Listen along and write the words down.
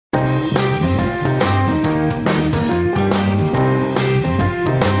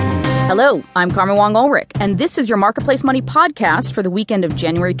Hello, I'm Carmen Wong-Ulrich, and this is your Marketplace Money podcast for the weekend of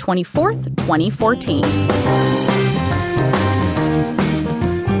January 24th, 2014.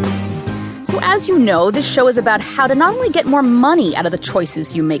 So as you know, this show is about how to not only get more money out of the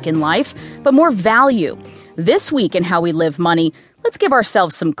choices you make in life, but more value. This week in How We Live Money, let's give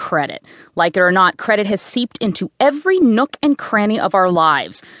ourselves some credit. Like it or not, credit has seeped into every nook and cranny of our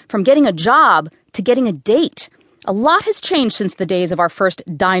lives, from getting a job to getting a date. A lot has changed since the days of our first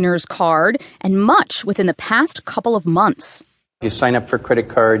diner's card, and much within the past couple of months. You sign up for a credit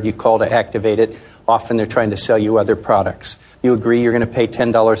card, you call to activate it. Often they're trying to sell you other products. You agree you're going to pay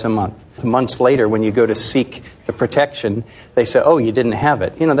 $10 a month. Months later, when you go to seek the protection, they say, oh, you didn't have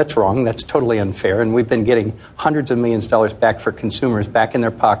it. That's wrong. That's totally unfair. And we've been getting hundreds of millions of dollars back for consumers back in their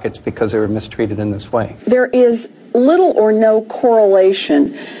pockets because they were mistreated in this way. There is little or no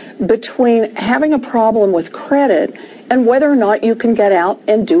correlation between having a problem with credit and whether or not you can get out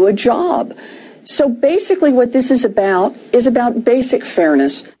and do a job. So basically what this is about basic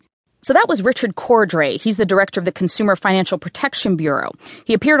fairness. So that was Richard Cordray. He's the director of the Consumer Financial Protection Bureau.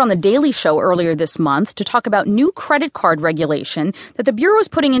 He appeared on The Daily Show earlier this month to talk about new credit card regulation that the Bureau is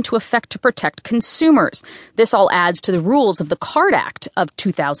putting into effect to protect consumers. This all adds to the rules of the Card Act of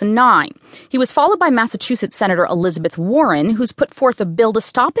 2009. He was followed by Massachusetts Senator Elizabeth Warren, who's put forth a bill to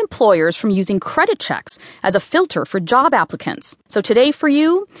stop employers from using credit checks as a filter for job applicants. So today for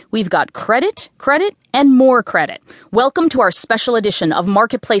you, we've got credit, and more credit. Welcome to our special edition of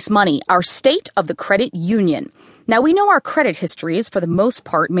Marketplace Money, our state of the credit union. Now, we know our credit history is for the most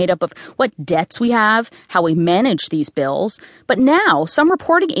part made up of what debts we have, how we manage these bills. But now, some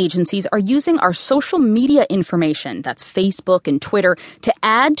reporting agencies are using our social media information, that's Facebook and Twitter, to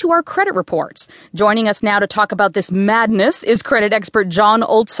add to our credit reports. Joining us now to talk about this madness is credit expert John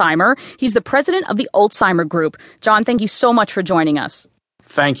Olsheimer. He's the president of the Olsheimer Group. John, thank you so much for joining us.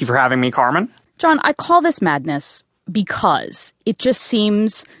 Thank you for having me, Carmen. John, I call this madness because it just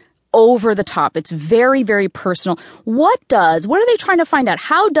seems over the top. It's very, very personal. What are they trying to find out?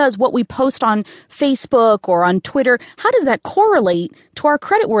 How does what we post on Facebook or on Twitter, how does that correlate to our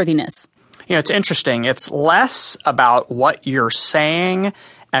creditworthiness? It's interesting. It's less about what you're saying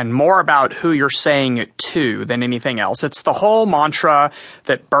and more about who you're saying it to than anything else. It's the whole mantra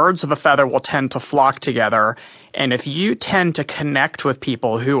that birds of a feather will tend to flock together. And if you tend to connect with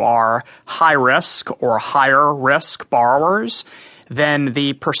people who are high risk or higher risk borrowers, then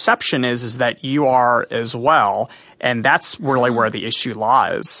the perception is that you are as well. And that's really where the issue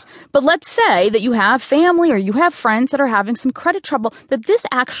lies. But let's say that you have family or you have friends that are having some credit trouble, that this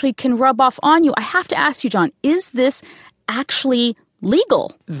actually can rub off on you. I have to ask you, John, is this actually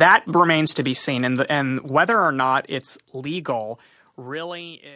legal? That remains to be seen. And whether or not it's legal really is